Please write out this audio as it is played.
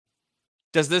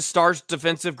Does this Stars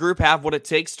defensive group have what it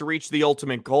takes to reach the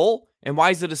ultimate goal? And why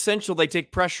is it essential they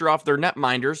take pressure off their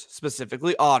netminders,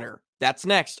 specifically Otter? That's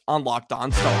next on Locked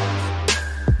On Stars.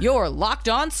 Your Locked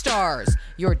On Stars,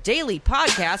 your daily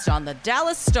podcast on the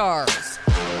Dallas Stars.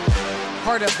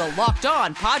 Part of the Locked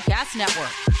On Podcast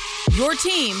Network. Your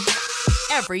team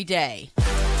every day.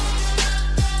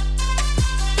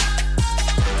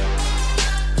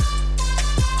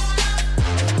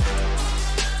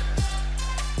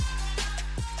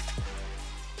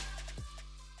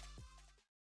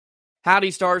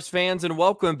 Howdy, Stars fans, and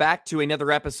welcome back to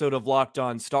another episode of Locked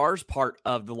On Stars, part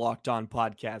of the Locked On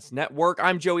Podcast Network.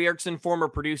 I'm Joey Erickson, former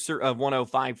producer of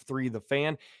 105.3 The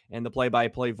Fan and the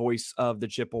play-by-play voice of the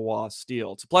Chippewa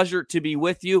Steel. It's a pleasure to be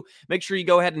with you. Make sure you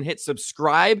go ahead and hit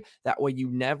subscribe. That way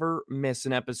you never miss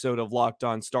an episode of Locked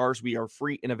On Stars. We are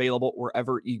free and available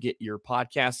wherever you get your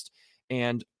podcast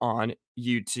and on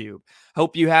YouTube.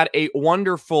 Hope you had a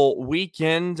wonderful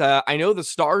weekend. I know the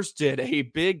Stars did a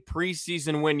big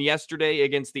preseason win yesterday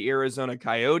against the Arizona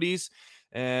Coyotes.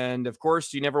 And of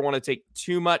course, you never want to take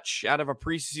too much out of a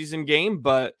preseason game,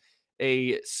 but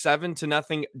a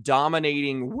 7-0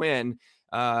 dominating win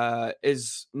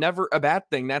is never a bad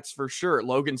thing. That's for sure.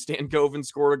 Logan Stankoven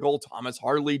scored a goal. Thomas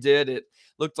Harley did. It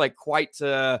looked like quite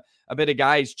a bit of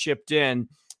guys chipped in.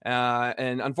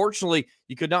 And unfortunately,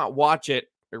 you could not watch it.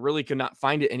 I really could not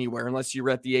find it anywhere unless you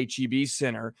were at the HEB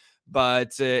Center.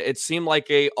 But it seemed like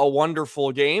a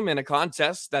wonderful game and a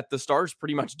contest that the Stars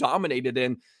pretty much dominated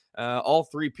in all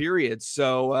three periods.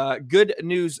 So good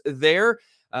news there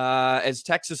as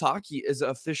Texas hockey is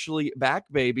officially back,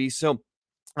 baby. So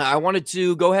I wanted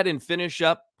to go ahead and finish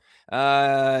up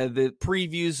the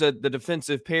previews of the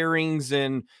defensive pairings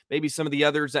and maybe some of the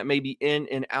others that may be in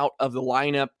and out of the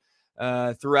lineup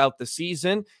throughout the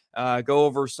season. Go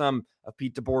over some of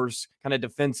Pete DeBoer's kind of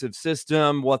defensive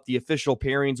system, what the official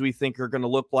pairings we think are going to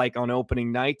look like on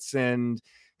opening nights, and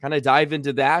kind of dive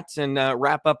into that and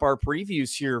wrap up our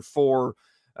previews here for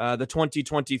the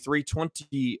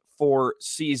 2023-24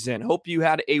 season. Hope you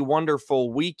had a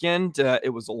wonderful weekend.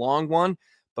 It was a long one,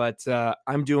 but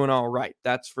I'm doing all right.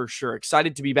 That's for sure.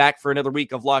 Excited to be back for another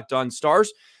week of Locked On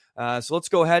Stars. So let's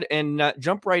go ahead and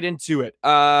jump right into it.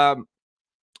 The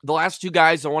last two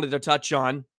guys I wanted to touch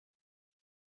on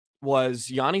was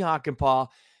Yanni Hakanpää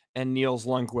and Nils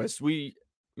Lundkvist. We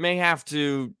may have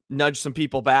to nudge some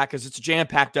people back because it's a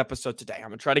jam-packed episode today. I'm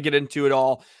going to try to get into it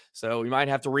all, so we might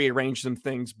have to rearrange some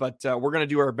things, but we're going to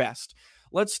do our best.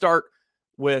 Let's start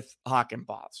with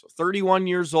Hakanpää. So 31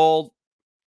 years old.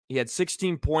 He had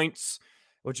 16 points,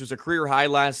 which was a career high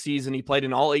last season. He played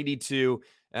in all 82,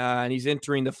 and he's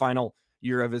entering the final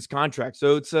year of his contract.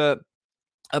 So it's a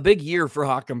big year for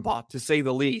Hakanpää, to say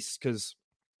the least, because,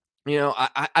 you know,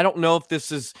 I don't know if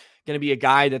this is going to be a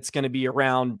guy that's going to be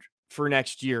around for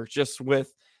next year, just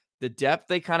with the depth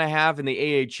they kind of have in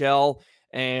the AHL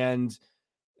and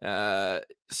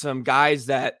some guys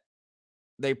that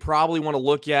they probably want to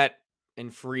look at in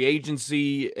free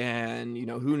agency and, you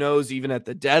know, who knows, even at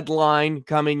the deadline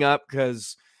coming up,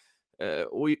 because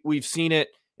we've seen it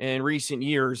in recent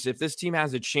years. If this team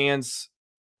has a chance,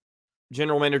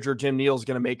 general manager Jim Neal is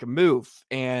going to make a move.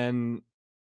 And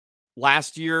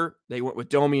last year, they went with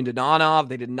Domi and Dadonov.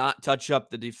 They did not touch up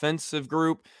the defensive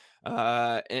group.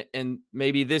 And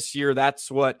maybe this year,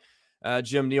 that's what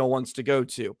Jim Neal wants to go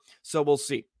to. So we'll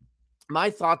see. My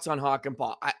thoughts on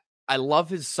Hakanpää. I love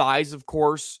his size, of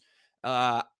course.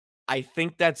 I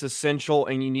think that's essential,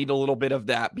 and you need a little bit of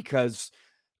that because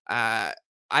I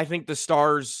think the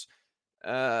Stars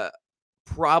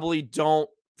probably don't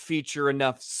feature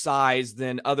enough size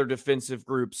than other defensive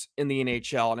groups in the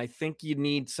NHL. And I think you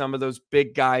need some of those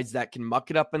big guys that can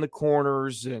muck it up in the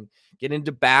corners and get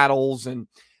into battles. And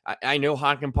I know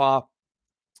Hakanpää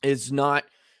is not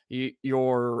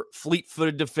your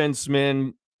fleet-footed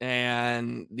defenseman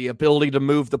and the ability to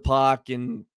move the puck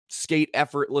and skate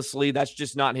effortlessly. That's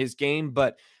just not his game.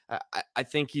 But I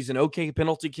think he's an okay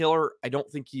penalty killer. I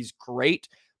don't think he's great,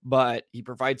 but he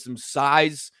provides some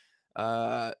size.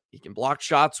 He can block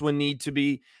shots when need to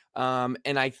be. And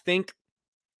I think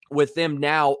with them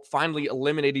now finally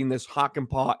eliminating this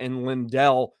Hakanpää and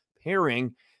Lindell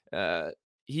pairing,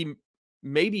 he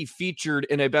may be featured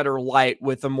in a better light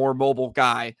with a more mobile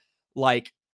guy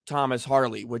like Thomas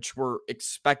Harley, which we're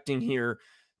expecting here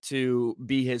to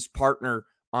be his partner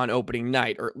on opening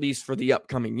night, or at least for the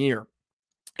upcoming year.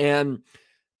 And,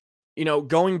 you know,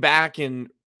 going back and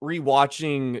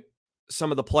rewatching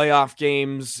some of the playoff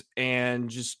games and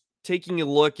just taking a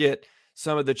look at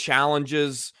some of the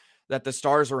challenges that the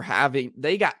Stars were having,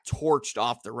 they got torched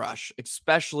off the rush,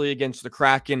 especially against the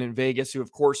Kraken in Vegas, who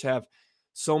of course have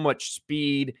so much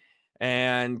speed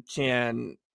and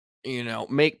can,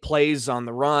 make plays on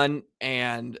the run.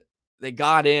 And they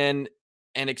got in,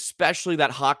 and especially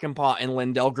that Hockenpott and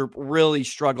Lindell group really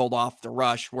struggled off the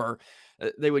rush, where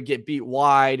they would get beat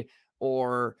wide,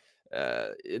 or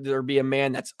there'd be a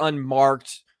man that's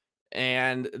unmarked,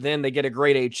 and then they get a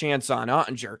grade A chance on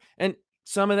Ottinger. And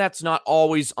some of that's not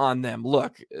always on them.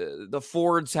 Look, the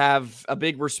forwards have a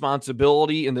big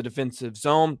responsibility in the defensive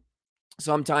zone.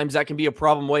 Sometimes that can be a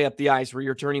problem way up the ice, where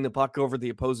you're turning the puck over the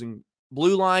opposing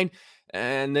blue line,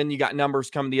 and then you got numbers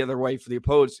coming the other way for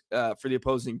the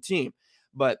opposing team.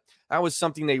 But that was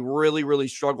something they really, really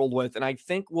struggled with, and I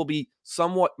think will be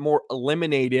somewhat more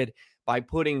eliminated by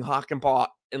putting Hockenpott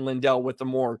and Lindell with the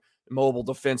more mobile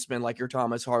defensemen like your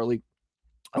Thomas Harley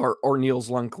or Niels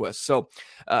Lundqvist. So,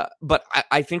 but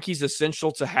I think he's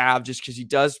essential to have, just because he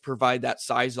does provide that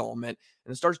size element,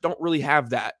 and the Stars don't really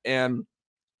have that. And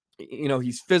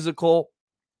he's physical,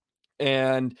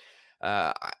 and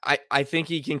I think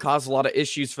he can cause a lot of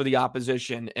issues for the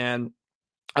opposition. And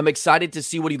I'm excited to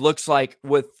see what he looks like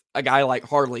with a guy like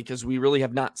Harley, because we really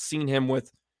have not seen him with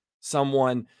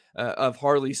someone of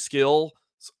Harley's skill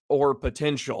or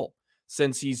potential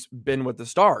since he's been with the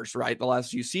Stars, right? The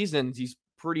last few seasons, he's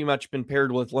pretty much been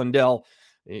paired with Lindell,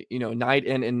 night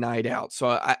in and night out.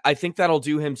 So I think that'll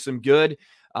do him some good.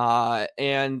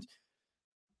 And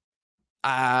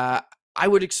I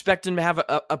would expect him to have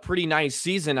a pretty nice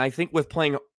season. I think with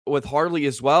playing with Harley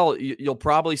as well, you'll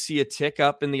probably see a tick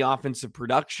up in the offensive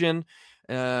production.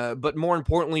 But more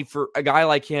importantly, for a guy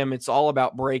like him, it's all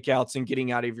about breakouts and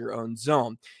getting out of your own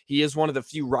zone. He is one of the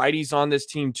few righties on this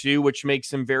team too, which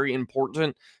makes him very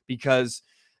important, because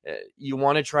you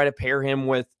want to try to pair him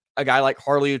with a guy like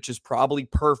Harley, which is probably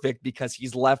perfect because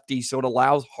he's lefty. So it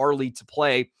allows Harley to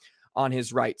play on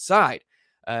his right side.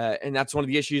 And that's one of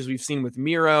the issues we've seen with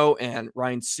Miro and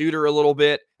Ryan Suter a little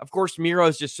bit. Of course, Miro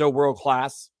is just so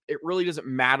world-class. It really doesn't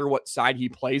matter what side he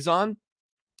plays on.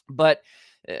 But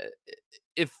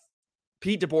if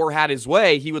Pete DeBoer had his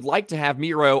way, he would like to have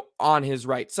Miro on his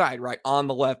right side, right on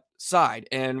the left side.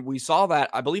 And we saw that,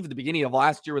 I believe, at the beginning of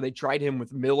last year, where they tried him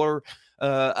with Miller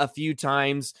a few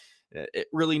times. It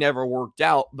really never worked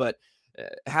out. But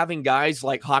having guys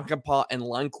like Hockenpott and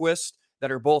Lundqvist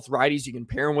that are both righties, you can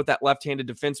pair them with that left-handed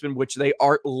defenseman, which they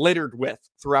are littered with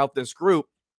throughout this group.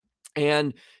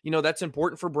 And, that's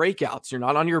important for breakouts. You're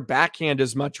not on your backhand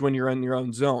as much when you're in your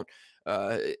own zone.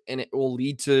 And it will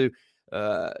lead to,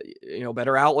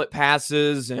 better outlet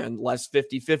passes and less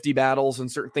 50-50 battles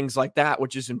and certain things like that,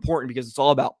 which is important because it's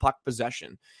all about puck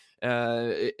possession.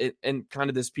 And kind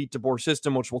of this Pete DeBoer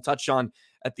system, which we'll touch on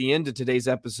at the end of today's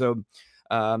episode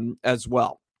as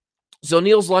well. So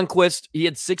Niels Lundqvist, he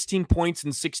had 16 points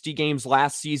in 60 games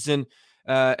last season,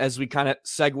 as we kind of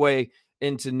segue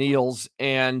into Niels.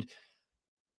 And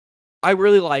I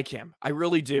really like him. I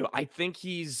really do. I think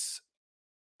he's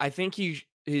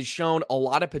shown a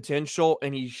lot of potential,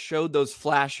 and he showed those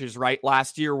flashes right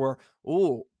last year where,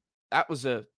 that was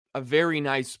a very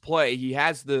nice play. He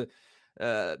has the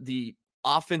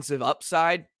offensive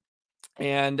upside.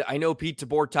 And I know Pete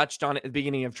DeBoer touched on it at the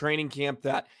beginning of training camp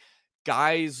that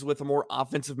guys with a more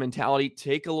offensive mentality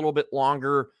take a little bit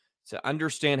longer to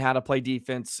understand how to play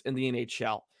defense in the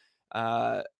NHL.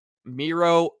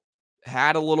 Miro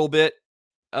had a little bit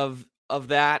of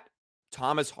that.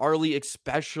 Thomas Harley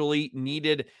especially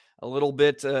needed a little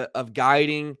bit of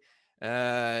guiding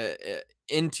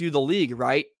into the league,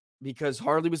 right? Because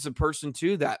Harley was the person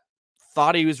too that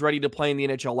thought he was ready to play in the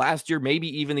NHL last year,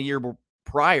 maybe even the year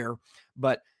prior,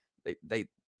 but they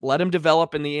let him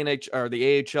develop in the NHL or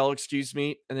the AHL,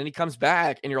 and then he comes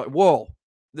back and you're like, whoa,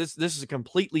 this is a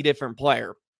completely different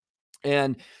player.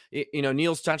 And,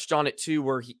 Niels touched on it too,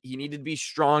 where he needed to be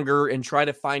stronger and try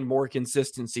to find more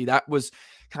consistency. That was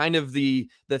kind of the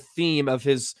theme of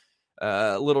his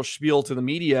little spiel to the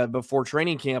media before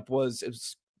training camp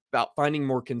was about finding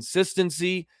more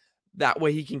consistency. That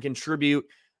way he can contribute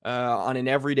on an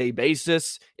everyday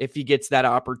basis if he gets that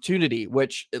opportunity,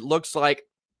 which it looks like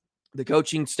the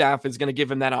coaching staff is going to give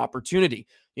him that opportunity.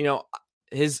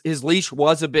 His leash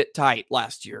was a bit tight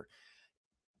last year.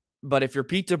 But if you're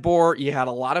Pete DeBoer, you had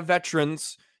a lot of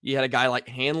veterans. You had a guy like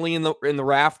Hanley in the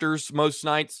rafters most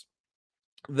nights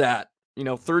that,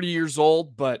 30 years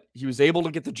old, but he was able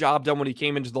to get the job done when he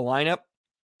came into the lineup.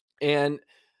 And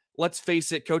let's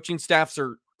face it, coaching staffs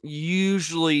are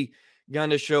usually going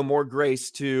to show more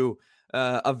grace to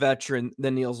a veteran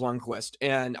than Niels Lundqvist.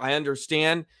 And I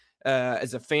understand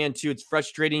as a fan too, it's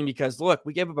frustrating because look,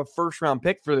 we gave up a first-round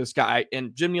pick for this guy,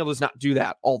 and Jim Neal does not do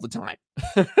that all the time,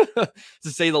 to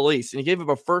say the least. And he gave up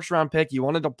a first-round pick. He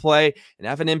wanted to play and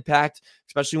have an impact,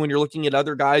 especially when you're looking at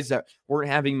other guys that weren't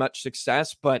having much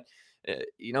success. But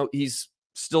He's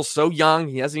still so young.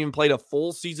 He hasn't even played a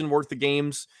full season worth of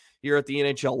games here at the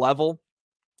NHL level.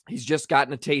 He's just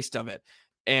gotten a taste of it.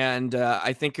 And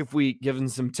I think if we give him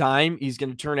some time, he's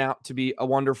going to turn out to be a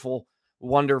wonderful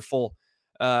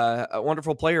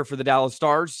player for the Dallas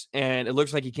Stars. And it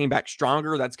looks like he came back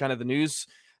stronger. That's kind of the news.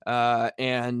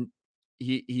 And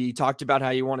he talked about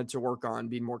how he wanted to work on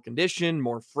being more conditioned,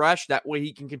 more fresh. That way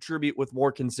he can contribute with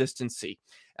more consistency.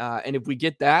 And if we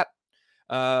get that,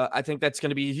 I think that's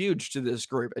going to be huge to this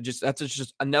group. That's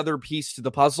just another piece to the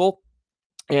puzzle.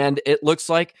 And it looks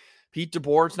like Pete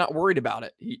DeBoer's not worried about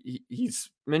it.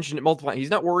 He's mentioned it multiple times. He's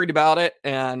not worried about it.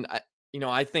 And,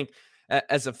 I think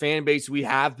as a fan base, we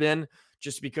have been,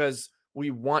 just because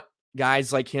we want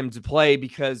guys like him to play,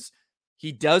 because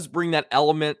he does bring that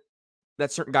element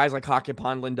that certain guys like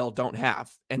Hakanpää Lindell don't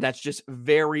have. And that's just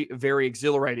very, very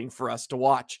exhilarating for us to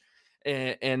watch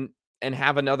and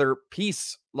have another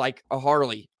piece like a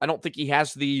Harley. I don't think he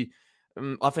has the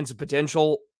offensive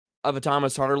potential of a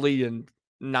Thomas Harley and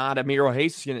not a Miro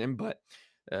Heiskanen, but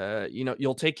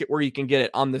you'll take it where you can get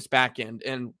it on this back end.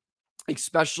 And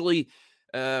especially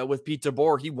with Pete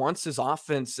DeBoer, he wants his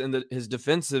offense and his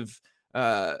defensive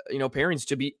pairings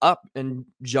to be up and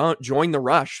join the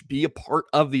rush, be a part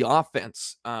of the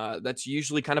offense. That's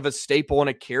usually kind of a staple and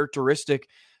a characteristic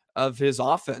of his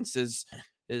offense. Is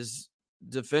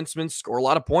defensemen score a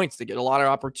lot of points, they get a lot of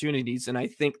opportunities, and I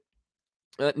think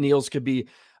Niels could be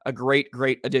a great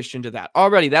addition to that.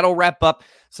 Alrighty, that'll wrap up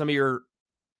some of your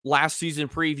last season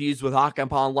previews with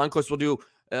Hakanpää and Lundqvist. We'll do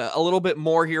a little bit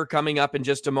more here coming up in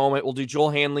just a moment. We'll do Joel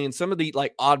Hanley and some of the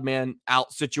odd man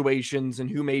out situations and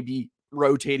who may be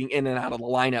rotating in and out of the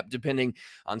lineup depending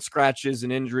on scratches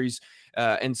and injuries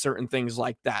and certain things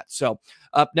like that. So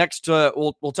up next,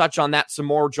 we'll touch on that some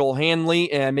more. Joel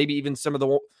Hanley and maybe even some of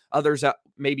the others that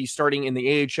may be starting in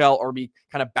the AHL or be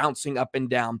kind of bouncing up and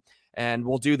down. And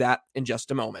we'll do that in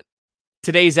just a moment.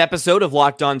 Today's episode of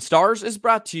Locked On Stars is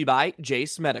brought to you by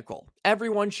Jace Medical.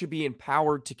 Everyone should be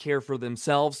empowered to care for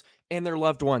themselves and their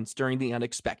loved ones during the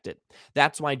unexpected.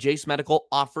 That's why Jace Medical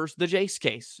offers the Jace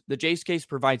Case. The Jace Case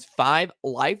provides 5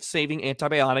 life-saving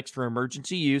antibiotics for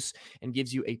emergency use and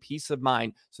gives you a peace of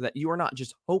mind so that you are not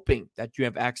just hoping that you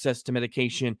have access to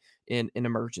medication in an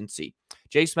emergency.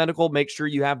 Jace Medical makes sure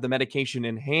you have the medication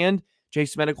in hand.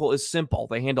 Jace Medical is simple.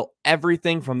 They handle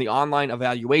everything from the online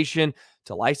evaluation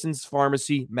to licensed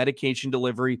pharmacy, medication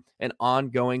delivery, and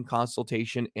ongoing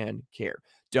consultation and care.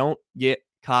 Don't get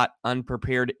caught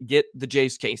unprepared. Get the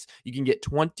Jace Case. You can get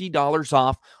 $20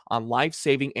 off on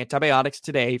life-saving antibiotics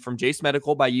today from Jace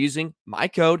Medical by using my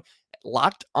code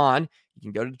Locked On. You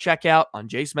can go to checkout on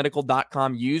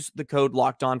jacemedical.com. Use the code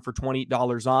Locked On for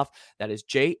 $20 off. That is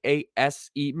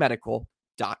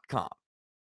JASEmedical.com.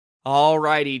 All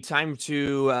righty, time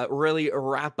to really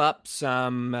wrap up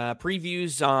some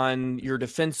previews on your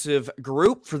defensive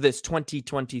group for this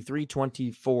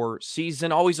 2023-24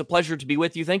 season. Always a pleasure to be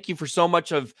with you. Thank you for so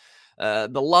much of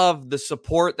the love, the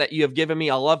support that you have given me.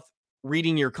 I love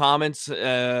reading your comments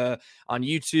on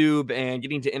YouTube and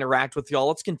getting to interact with y'all.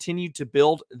 Let's continue to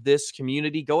build this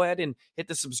community. Go ahead and hit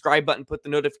the subscribe button, put the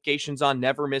notifications on,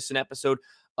 never miss an episode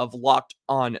of Locked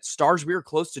On Stars. We are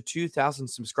close to 2,000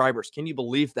 subscribers. Can you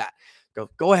believe that?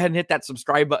 Go ahead and hit that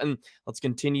subscribe button. Let's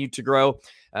continue to grow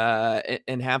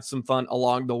and have some fun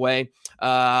along the way.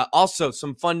 Also,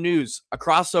 some fun news. A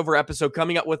crossover episode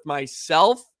coming up with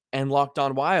myself and Locked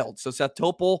On Wild. So Seth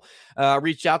Topol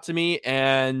reached out to me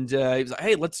and he was like,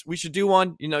 hey, we should do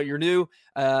one. You're new.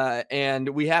 And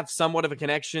we have somewhat of a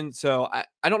connection. So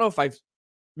I don't know if I've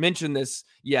mentioned this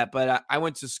yet, but I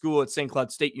went to school at St.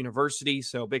 Cloud State University,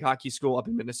 so big hockey school up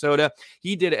in Minnesota.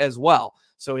 He did as well.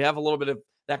 So we have a little bit of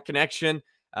that connection,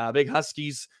 big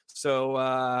Huskies.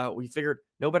 So we figured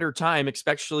no better time,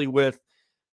 especially with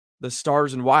the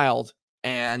Stars and Wild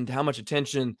and how much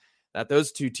attention that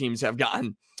those two teams have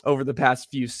gotten over the past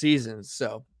few seasons.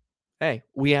 So, hey,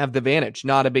 we have the advantage.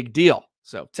 Not a big deal.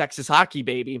 So Texas hockey,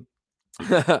 baby.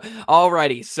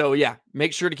 Alrighty. So yeah,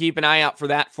 make sure to keep an eye out for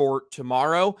that for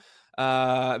tomorrow.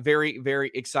 Very,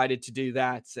 very excited to do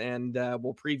that. And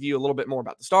we'll preview a little bit more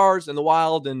about the Stars and the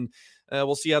Wild, and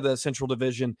we'll see how the Central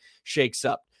Division shakes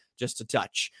up just a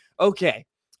touch. Okay.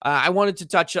 I wanted to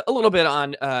touch a little bit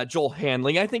on Joel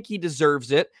Hanley. I think he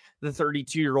deserves it, the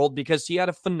 32-year-old, because he had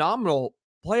a phenomenal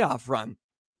playoff run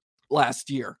last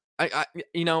year.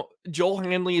 Joel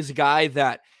Hanley is a guy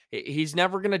that he's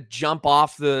never going to jump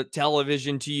off the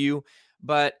television to you,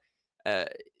 but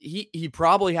he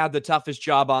probably had the toughest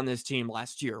job on this team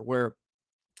last year, where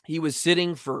he was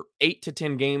sitting for 8 to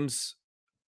 10 games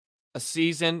a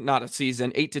season,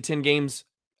 8 to 10 games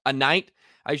a night,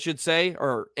 I should say,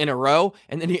 or in a row.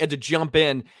 And then he had to jump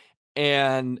in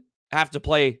and have to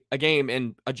play a game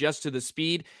and adjust to the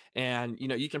speed. And,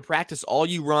 you can practice all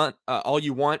you want,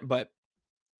 but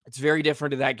it's very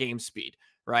different to that game speed,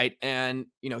 right? And,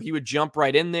 he would jump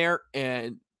right in there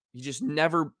and he just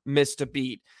never missed a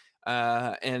beat.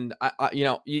 And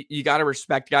you got to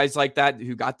respect guys like that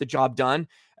who got the job done.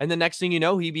 And the next thing you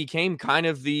know, he became kind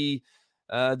of the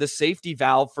safety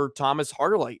valve for Thomas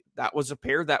Harley. That was a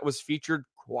pair that was featured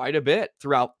quite a bit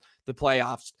throughout the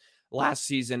playoffs last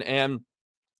season. And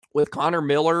with Connor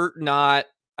Miller not,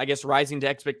 I guess, rising to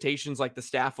expectations like the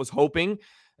staff was hoping,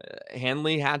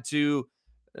 Hanley had to,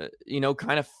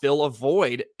 kind of fill a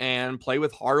void and play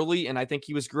with Harley. And I think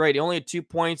he was great. He only had 2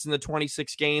 points in the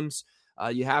 26 games.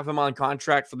 You have him on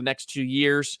contract for the next 2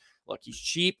 years. Look, he's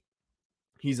cheap.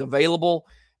 He's available.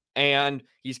 And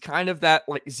he's kind of that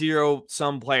like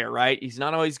zero-sum player, right? He's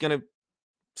not always going to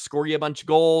score you a bunch of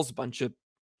goals, a bunch of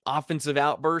offensive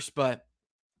outbursts, but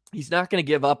he's not going to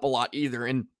give up a lot either.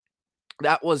 And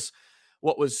that was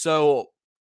what was so,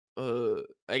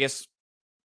 I guess,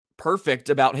 perfect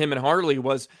about him and Harley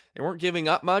was they weren't giving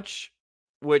up much,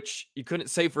 which you couldn't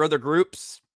say for other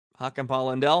groups. Hakanpää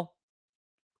Lindell,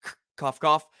 cough,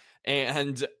 cough.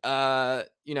 And,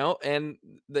 and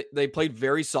they played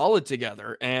very solid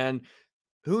together. And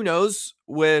who knows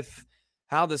with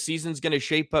how the season's going to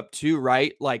shape up too,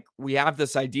 right? Like we have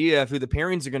this idea of who the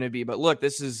pairings are going to be, but look,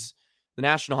 this is the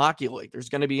National Hockey League. There's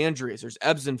going to be injuries. There's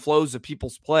ebbs and flows of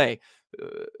people's play.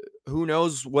 Who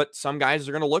knows what some guys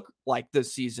are going to look like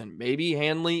this season? Maybe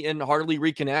Hanley and Harley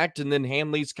reconnect, and then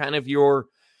Hanley's kind of your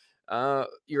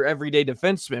everyday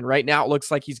defenseman. Right now, it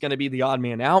looks like he's going to be the odd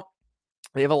man out.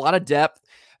 They have a lot of depth.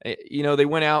 They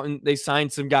went out and they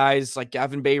signed some guys like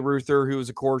Gavin Bayreuther, who was,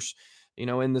 of course,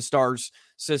 in the Stars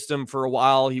system for a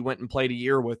while. He went and played a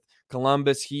year with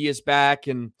Columbus. He is back,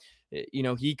 and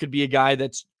he could be a guy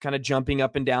that's kind of jumping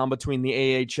up and down between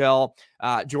the AHL.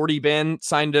 Jordy Ben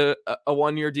signed a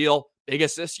 1-year deal. Big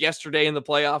assist yesterday in the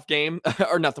playoff game,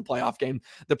 or not the playoff game,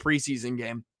 the preseason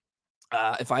game.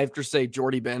 If I have to say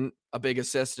Jordy Ben, a big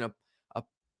assist in a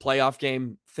playoff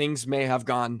game, things may have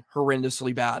gone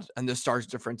horrendously bad and the Stars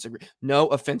defensive. No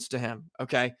offense to him,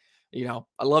 okay?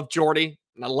 I love Jordy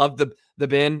and I love the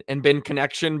Ben and Ben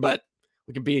connection, but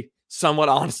we can be somewhat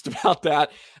honest about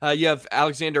that. You have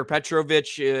Alexander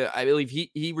Petrovic. I believe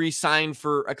he re-signed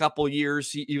for a couple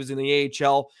years. He was in the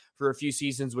AHL for a few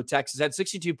seasons with Texas. Had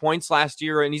 62 points last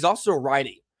year, and he's also a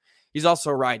righty.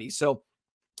 So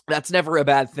that's never a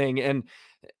bad thing.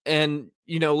 And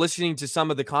listening to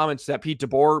some of the comments that Pete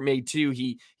DeBoer made too,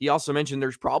 he also mentioned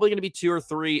there's probably going to be 2 or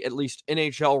 3 at least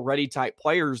NHL ready type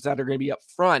players that are going to be up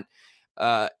front,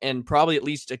 and probably at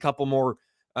least a couple more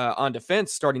on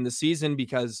defense starting the season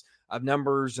because of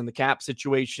numbers and the cap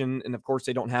situation. And of course,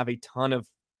 they don't have a ton of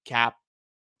cap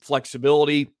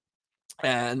flexibility.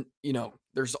 And,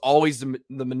 there's always the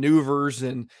maneuvers,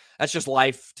 and that's just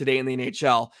life today in the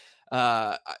NHL.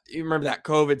 You remember that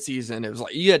COVID season? It was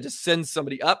like you had to send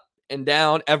somebody up and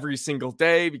down every single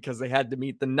day because they had to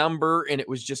meet the number, and it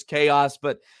was just chaos.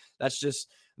 But that's just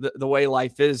the way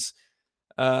life is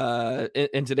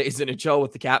in today's NHL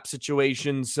with the cap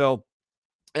situation. So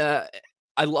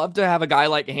I love to have a guy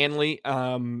like Hanley.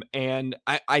 And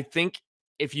I think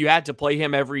if you had to play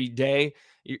him every day,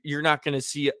 you're not going to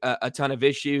see a ton of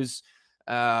issues.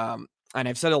 And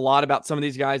I've said a lot about some of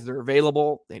these guys. They're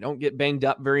available. They don't get banged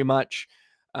up very much.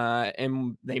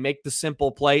 And they make the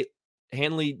simple play.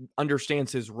 Hanley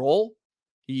understands his role.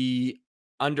 He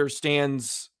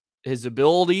understands his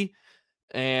ability.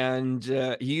 And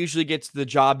he usually gets the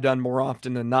job done more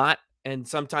often than not. And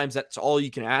sometimes that's all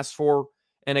you can ask for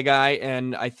in a guy.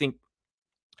 And I think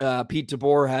Pete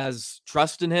DeBoer has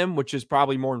trust in him, which is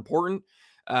probably more important.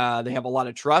 They have a lot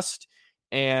of trust.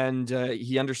 And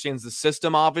he understands the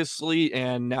system, obviously.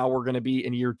 And now we're going to be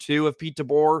in year 2 of Pete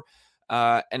DeBoer.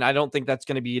 And I don't think that's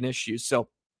going to be an issue. So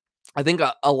I think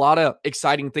a lot of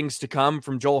exciting things to come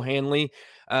from Joel Hanley,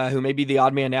 who may be the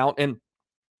odd man out. And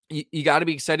you got to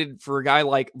be excited for a guy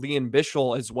like Liam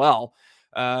Bichsel as well,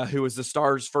 who was the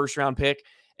Stars' first-round pick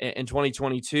in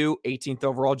 2022, 18th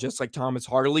overall, just like Thomas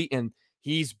Harley. And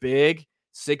he's big,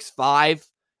 6'5",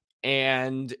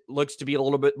 and looks to be a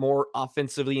little bit more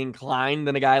offensively inclined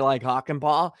than a guy like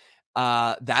Hakanpää.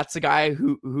 That's a guy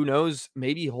who knows,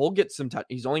 maybe he'll get some touch.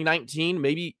 He's only 19.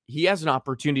 Maybe he has an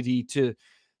opportunity to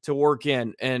work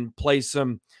in and play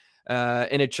some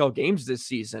NHL games this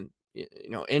season.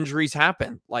 Injuries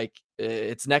happen. Like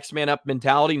it's next man up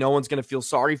mentality. No one's going to feel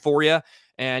sorry for you,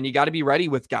 and you got to be ready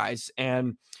with guys.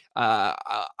 And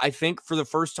I think for the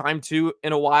first time too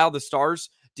in a while, the Stars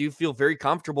do feel very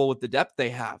comfortable with the depth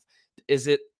they have. Is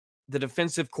it the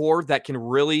defensive core that can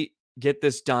really get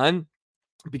this done?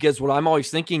 because what I'm always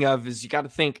thinking of is you got to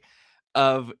think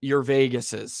of your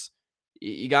Vegases.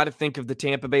 You got to think of the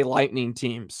Tampa Bay Lightning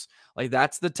teams. Like,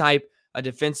 that's the type of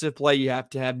defensive play you have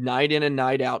to have night in and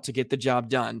night out to get the job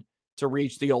done to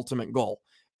reach the ultimate goal.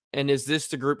 And is this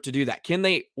the group to do that? Can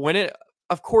they win it?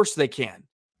 Of course they can.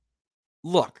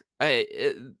 Look,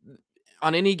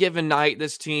 on any given night,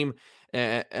 this team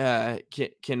can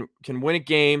win a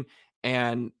game,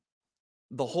 and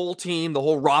the whole team, the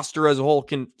whole roster as a whole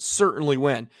can certainly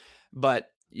win. But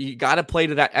you got to play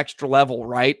to that extra level,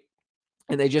 right?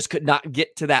 And they just could not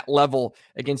get to that level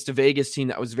against a Vegas team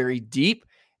that was very deep,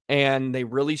 and they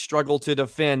really struggled to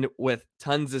defend with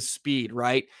tons of speed,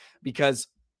 right? Because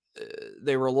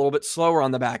they were a little bit slower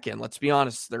on the back end. Let's be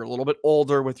honest. They're a little bit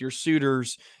older with your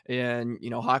suitors, and,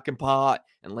 Hakanpää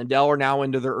and Lindell are now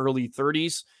into their early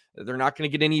 30s. They're not going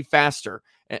to get any faster.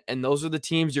 And those are the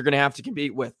teams you're going to have to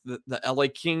compete with. The LA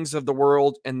Kings of the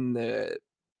world and the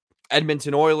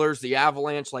Edmonton Oilers, the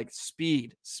Avalanche, like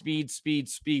speed.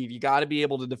 You got to be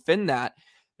able to defend that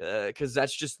because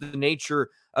that's just the nature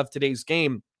of today's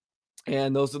game.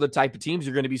 And those are the type of teams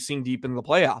you're going to be seeing deep in the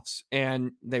playoffs.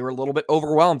 And they were a little bit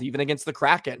overwhelmed, even against the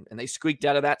Kraken. And they squeaked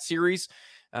out of that series.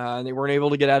 And they weren't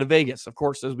able to get out of Vegas, of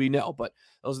course, as we know. But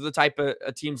those are the type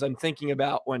of teams I'm thinking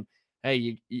about when,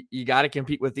 hey, you got to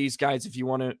compete with these guys if you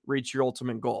want to reach your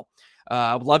ultimate goal.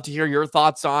 I would love to hear your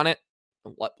thoughts on it.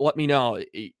 Let me know.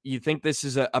 You think this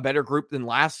is a better group than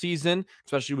last season,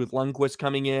 especially with Lundqvist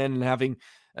coming in and having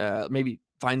maybe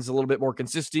finds a little bit more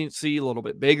consistency, a little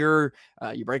bit bigger.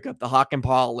 You break up the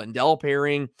Hakanpää Lindell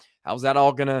pairing. How's that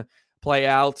all going to play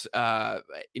out? I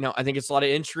think it's a lot of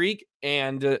intrigue,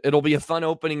 and it'll be a fun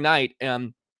opening night.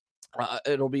 And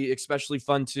it'll be especially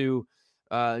fun to,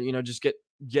 just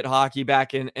get hockey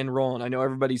back and rolling. I know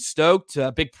everybody's stoked.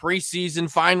 Big preseason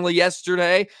finally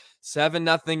yesterday,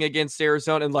 7-0 against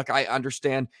Arizona. And look, I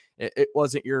understand it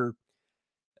wasn't your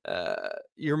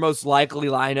most likely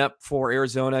lineup for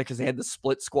Arizona because they had the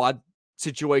split squad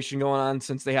situation going on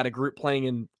since they had a group playing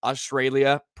in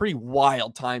Australia. Pretty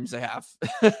wild times they have.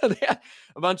 They had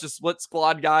a bunch of split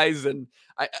squad guys, and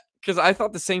I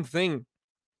thought the same thing.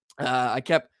 I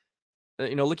kept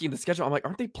looking at the schedule. I'm like,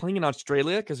 aren't they playing in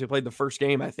Australia? Because they played the first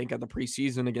game, I think, of the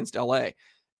preseason against LA.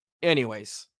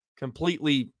 Anyways,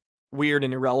 completely weird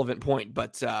and irrelevant point,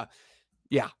 but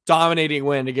dominating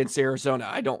win against Arizona.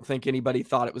 I don't think anybody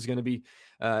thought it was going to be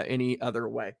any other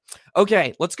way.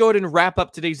 Okay, let's go ahead and wrap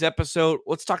up today's episode.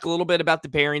 Let's talk a little bit about the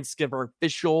pairings, give our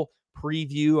official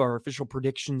preview, our official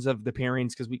predictions of the pairings,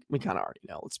 because we kind of already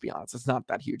know. Let's be honest, it's not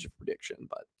that huge of a prediction,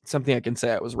 but something I can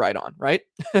say I was right on, right?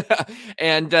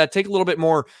 And take a little bit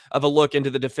more of a look into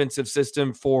the defensive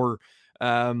system for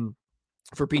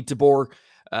Pete DeBoer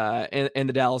and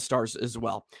the Dallas Stars as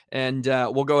well. And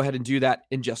we'll go ahead and do that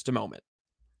in just a moment.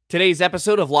 Today's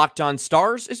episode of Locked On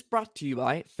Stars is brought to you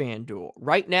by FanDuel.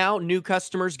 Right now, new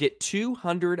customers get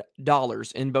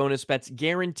 $200 in bonus bets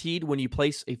guaranteed when you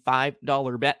place a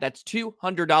 $5 bet. That's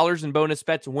 $200 in bonus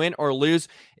bets, win or lose.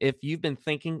 If you've been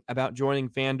thinking about joining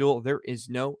FanDuel, there is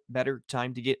no better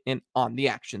time to get in on the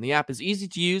action. The app is easy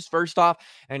to use, first off,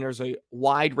 and there's a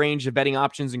wide range of betting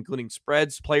options, including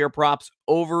spreads, player props,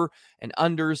 over and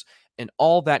unders, and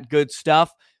all that good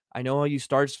stuff. I know all you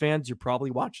Stars fans, you're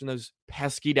probably watching those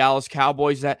pesky Dallas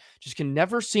Cowboys that just can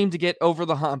never seem to get over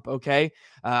the hump, okay?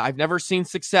 I've never seen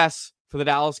success for the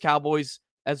Dallas Cowboys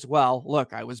as well.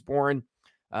 Look, I was born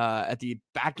at the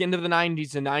back end of the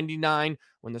 90s in 99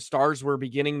 when the Stars were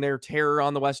beginning their terror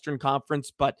on the Western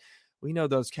Conference, but we know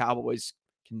those Cowboys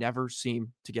can never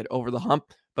seem to get over the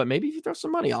hump. But maybe if you throw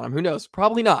some money on them, who knows?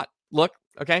 Probably not. Look,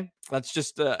 okay, that's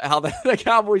just how the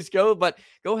Cowboys go. But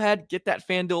go ahead, get that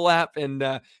FanDuel app and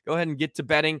go ahead and get to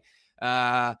betting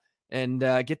and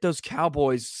get those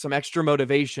Cowboys some extra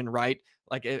motivation, right?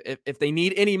 Like if they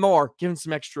need any more, give them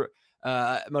some extra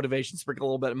motivation, sprinkle a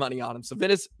little bit of money on them. So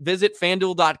visit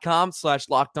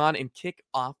FanDuel.com/lockedon and kick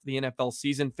off the NFL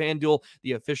season. FanDuel,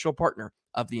 the official partner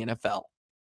of the NFL.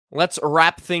 Let's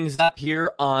wrap things up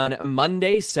here on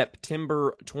Monday,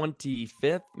 September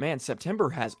 25th. Man, September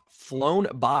has flown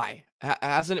by,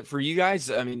 hasn't it, for you guys?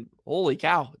 I mean, holy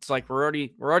cow. It's like we're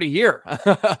already here.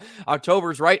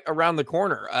 October's right around the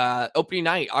corner. Opening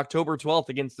night, October 12th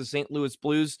against the St. Louis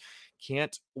Blues.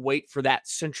 Can't wait for that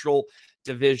Central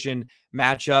Division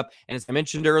matchup. And as I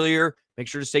mentioned earlier, make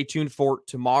sure to stay tuned for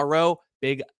tomorrow.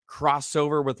 Big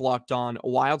crossover with Locked On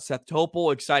Wild. Seth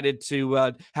Topol, excited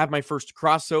to have my first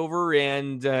crossover,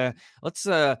 and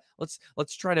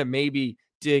let's try to maybe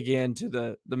dig into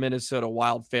the Minnesota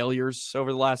Wild failures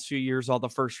over the last few years, all the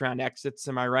first round exits.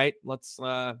 Am I right? Let's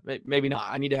maybe not.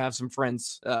 I need to have some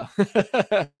friends on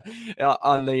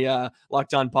the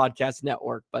Locked On Podcast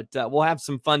Network, but we'll have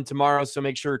some fun tomorrow. So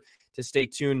make sure to stay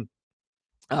tuned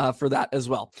for that as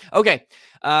well. Okay,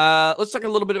 let's talk a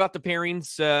little bit about the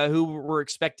pairings, who we're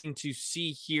expecting to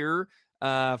see here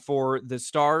for the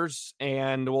Stars,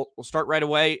 and we'll start right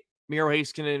away. Miro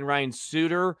Heiskanen and Ryan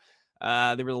Suter.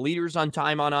 They were the leaders on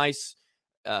time on ice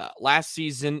last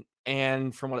season,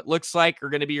 and from what it looks like, are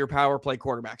going to be your power play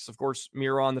quarterbacks. Of course,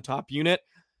 Miro on the top unit.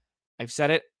 I've said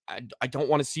it. I don't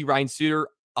want to see Ryan Suter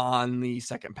on the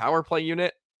second power play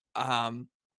unit. I'll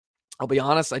be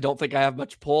honest. I don't think I have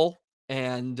much pull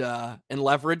and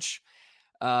leverage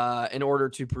in order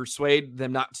to persuade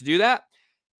them not to do that.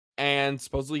 And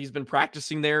supposedly he's been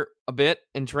practicing there a bit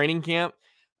in training camp.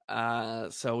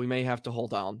 So we may have to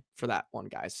hold on for that one,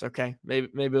 guys. Okay. Maybe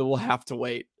we'll have to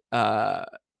wait.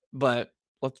 But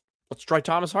let's try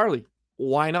Thomas Harley.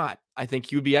 Why not? I think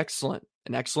he would be excellent.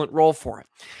 An excellent role for it.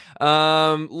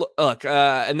 Look,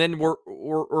 and then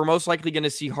we're most likely going to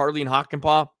see Harley and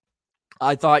Hakanpää.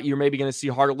 I thought you're maybe going to see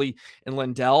Harley and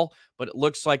Lindell, but it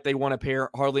looks like they want to pair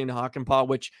Harley and Hakanpää,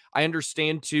 which I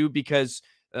understand too, because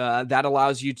that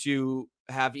allows you to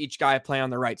have each guy play on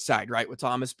the right side, right? With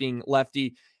Thomas being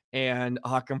lefty and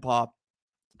Hakanpää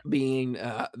being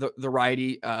the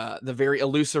righty, the very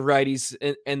elusive righties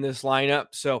in this lineup.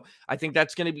 So I think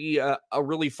that's going to be a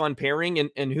really fun pairing,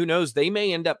 and who knows, they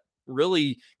may end up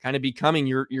really kind of becoming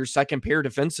your second pair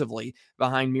defensively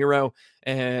behind Miro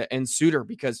and Suter,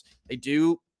 because they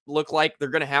do look like they're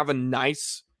going to have a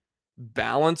nice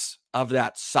balance of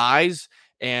that size.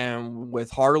 And with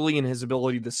Harley and his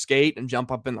ability to skate and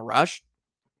jump up in the rush,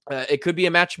 it could be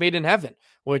a match made in heaven,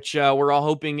 which we're all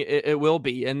hoping it will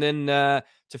be. And then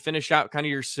to finish out kind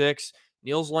of your six,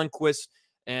 Niels Lundqvist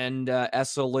and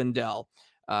Esa Lindell.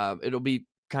 It'll be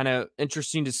kind of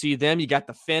interesting to see them. You got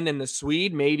the Finn and the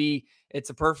Swede. Maybe it's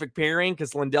a perfect pairing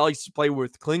because Lindell used to play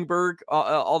with Klingberg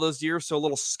all those years. So a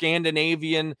little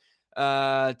Scandinavian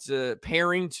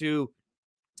pairing to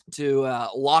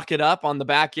lock it up on the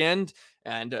back end,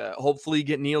 and hopefully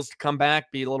get Niels to come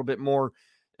back, be a little bit more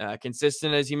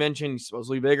consistent. As you mentioned, he's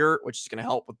supposedly bigger, which is going to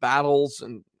help with battles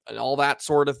and all that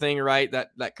sort of thing, right?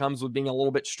 That comes with being a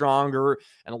little bit stronger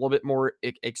and a little bit more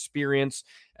experience.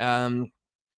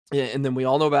 And then we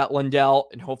all know about Lindell,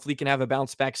 and hopefully he can have a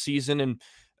bounce back season.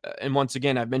 And once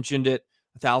again, I've mentioned it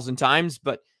 1,000 times,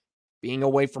 but being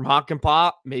away from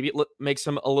Hakanpää, maybe it makes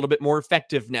him a little bit more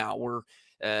effective now, where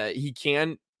he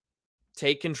can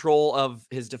take control of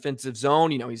his defensive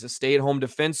zone. You know, he's a stay-at-home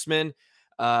defenseman,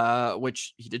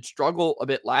 which he did struggle a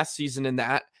bit last season in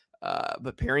that.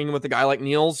 But pairing him with a guy like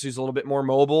Niels, who's a little bit more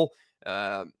mobile,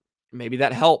 maybe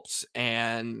that helps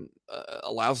and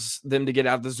allows them to get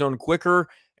out of the zone quicker.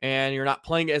 And you're not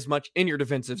playing as much in your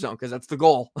defensive zone, because that's the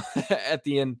goal at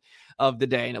the end of the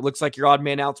day. And it looks like your odd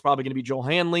man out is probably going to be Joel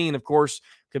Hanley. And of course,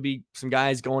 could be some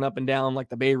guys going up and down like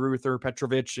the Bayreuth or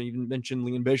Petrovic. And even mentioned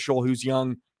Liam Bichel, who's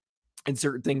young, and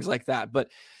certain things like that.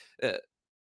 But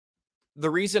the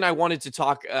reason I wanted to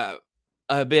talk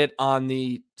a bit on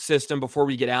the system before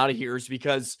we get out of here is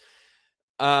because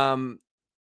from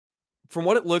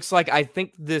what it looks like, I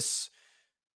think this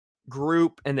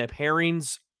group and the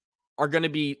pairings are going to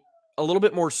be a little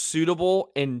bit more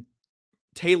suitable and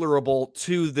tailorable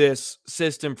to this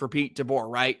system for Pete DeBoer,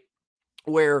 right?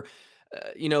 Where,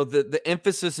 the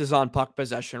emphasis is on puck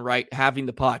possession, right? Having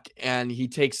the puck. And he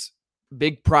takes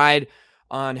big pride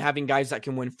on having guys that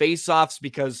can win faceoffs,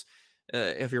 because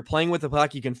if you're playing with the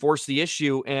puck, you can force the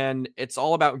issue. And it's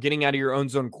all about getting out of your own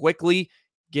zone quickly,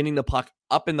 getting the puck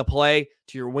up in the play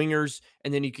to your wingers,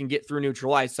 and then you can get through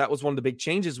neutral ice. That was one of the big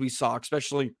changes we saw,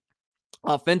 especially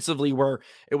offensively, where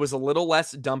it was a little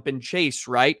less dump and chase,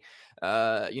 right?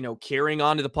 Carrying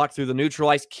onto the puck through the neutral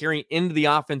ice, carrying into the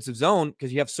offensive zone,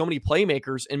 because you have so many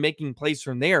playmakers and making plays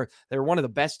from there. They're one of the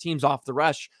best teams off the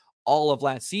rush all of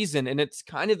last season. And it's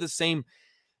kind of the same,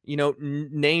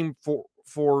 name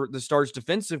for the Stars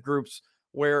defensive groups,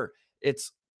 where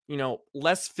it's,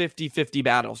 less 50-50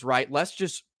 battles, right? Less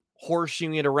just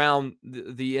horseshoeing it around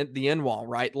the end wall,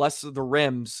 right? Less of the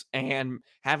rims and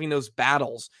having those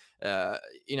battles.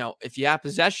 If you have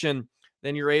possession,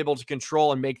 then you're able to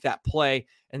control and make that play.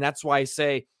 And that's why I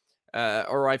say,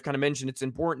 or I've kind of mentioned, it's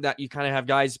important that you kind of have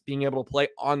guys being able to play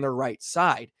on the right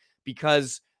side,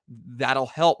 because that'll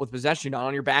help with possession, not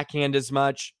on your backhand as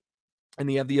much. And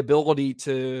you have the ability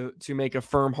to make a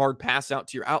firm, hard pass out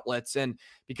to your outlets. And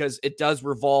because it does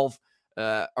revolve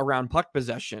around puck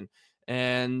possession.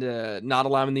 and not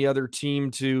allowing the other team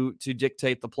to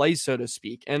dictate the play, so to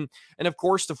speak. And of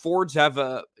course, the forwards have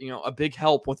a big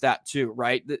help with that too,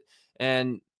 right?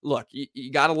 And look,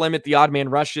 you got to limit the odd man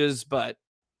rushes, but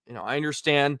I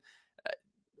understand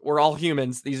we're all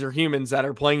humans. These are humans that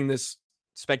are playing this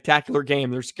spectacular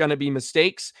game. There's going to be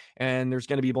mistakes and there's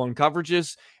going to be blown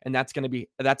coverages, and that's going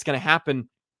to happen.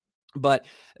 But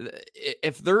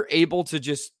if they're able to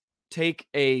just take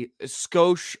a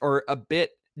skosh or a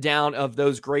bit down of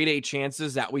those grade A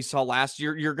chances that we saw last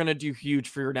year, you're going to do huge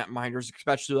for your netminders,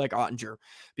 especially like Ottinger,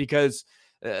 because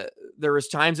there was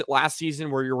times at last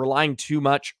season where you're relying too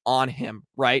much on him,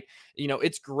 right?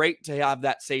 It's great to have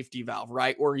that safety valve,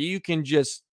 right? Where you can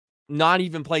just not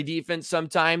even play defense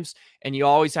sometimes, and you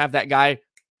always have that guy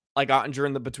like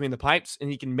Ottinger between the pipes,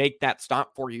 and he can make that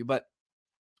stop for you. But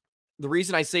the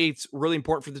reason I say it's really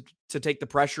important to take the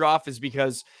pressure off is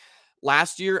because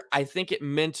last year, I think it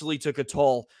mentally took a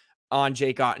toll on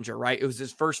Jake Ottinger, right? It was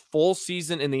his first full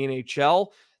season in the NHL.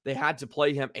 They had to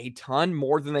play him a ton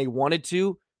more than they wanted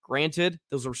to. Granted,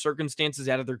 those were circumstances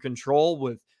out of their control,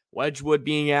 with Wedgwood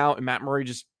being out and Matt Murray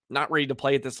just not ready to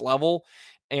play at this level.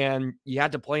 And you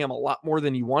had to play him a lot more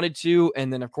than you wanted to.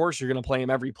 And then, of course, you're going to play him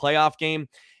every playoff game.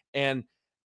 And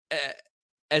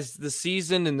as the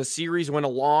season and the series went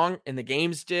along and the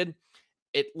games did,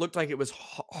 it looked like it was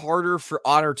harder for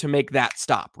Otter to make that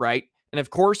stop, right? And of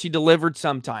course, he delivered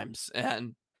sometimes.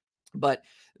 But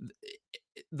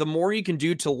the more you can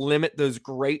do to limit those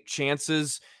great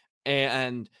chances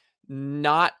and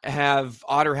not have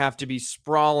Otter have to be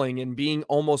sprawling and being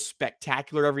almost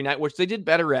spectacular every night, which they did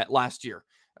better at last year.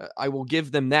 I will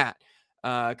give them that,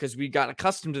 because we got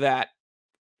accustomed to that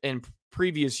in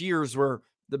previous years where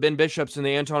the Ben Bishops and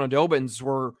the Anton Odobins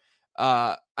were,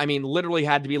 literally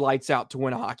had to be lights out to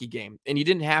win a hockey game. And you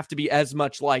didn't have to be as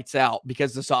much lights out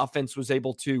because this offense was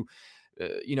able to,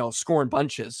 score in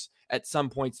bunches at some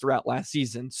points throughout last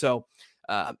season. So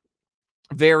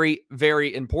very,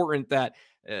 very important that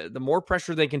the more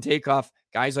pressure they can take off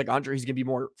guys like Andre, he's going to be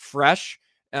more fresh,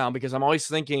 because I'm always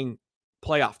thinking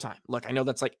playoff time. Look, I know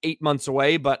that's like 8 months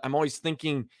away, but I'm always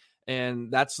thinking,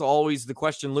 and that's always the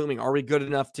question looming. Are we good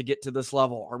enough to get to this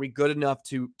level? Are we good enough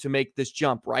to make this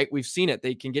jump, right? We've seen it.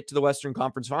 They can get to the Western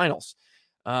Conference Finals.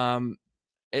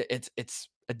 It's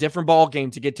a different ball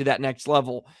game to get to that next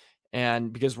level.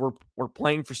 And because we're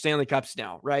playing for Stanley Cups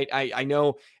now, right? I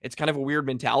know it's kind of a weird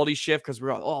mentality shift because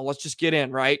we're like, oh, let's just get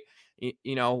in, right?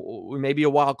 We may be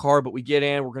a wild card, but we get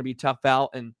in. We're going to be tough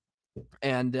out, and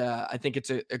I think it's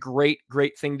a great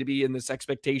thing to be in this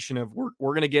expectation of we're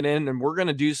going to get in and we're going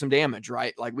to do some damage,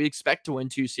 right? Like we expect to win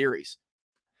 2 series,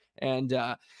 and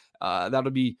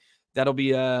that'll be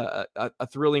a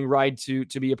thrilling ride to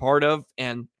be a part of,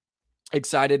 and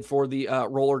excited for the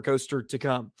roller coaster to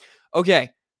come.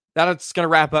 Okay. That's going to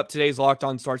wrap up today's Locked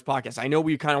On Stars podcast. I know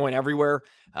we kind of went everywhere.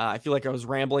 I feel like I was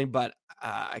rambling, but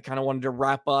I kind of wanted to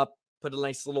wrap up, put a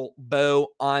nice little bow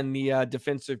on the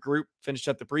defensive group, finish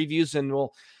up the previews, and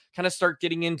we'll kind of start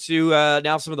getting into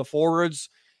now some of the forwards,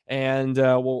 and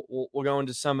we'll go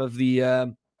into some of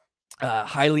the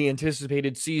highly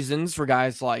anticipated seasons for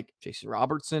guys like Jason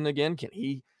Robertson. Again, can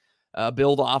he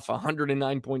build off a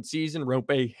 109-point season? Rope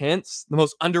Hintz, the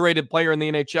most underrated player in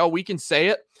the NHL. We can say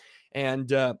it. And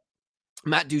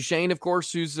Matt Duchene, of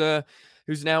course, who's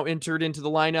now entered into the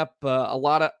lineup. A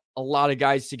lot of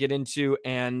guys to get into,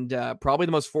 and probably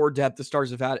the most forward depth the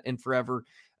Stars have had in forever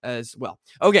as well.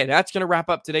 Okay, that's going to wrap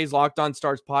up today's Locked On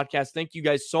Stars podcast. Thank you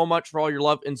guys so much for all your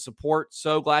love and support.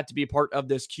 So glad to be a part of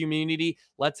this community.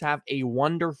 Let's have a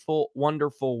wonderful,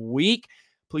 wonderful week.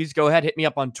 Please go ahead, hit me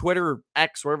up on Twitter or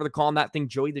X, wherever they're calling that thing,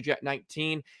 Joey the Jet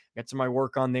 19. Got some of my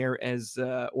work on there as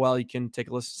well. You can take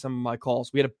a listen to some of my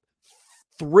calls. We had a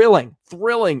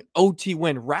thrilling OT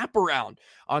win wraparound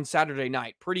on Saturday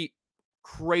night. Pretty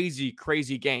crazy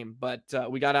game, but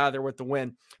we got out of there with the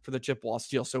win for the Chippewa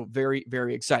Steel. So very,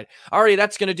 very excited. Alrighty,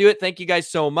 that's going to do it. Thank you guys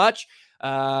so much.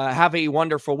 Have a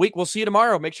wonderful week. We'll see you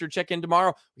tomorrow. Make sure to check in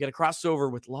tomorrow. We got a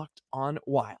crossover with Locked On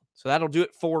Wild. So that'll do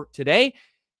it for today.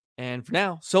 And for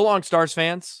now, so long, Stars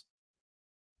fans.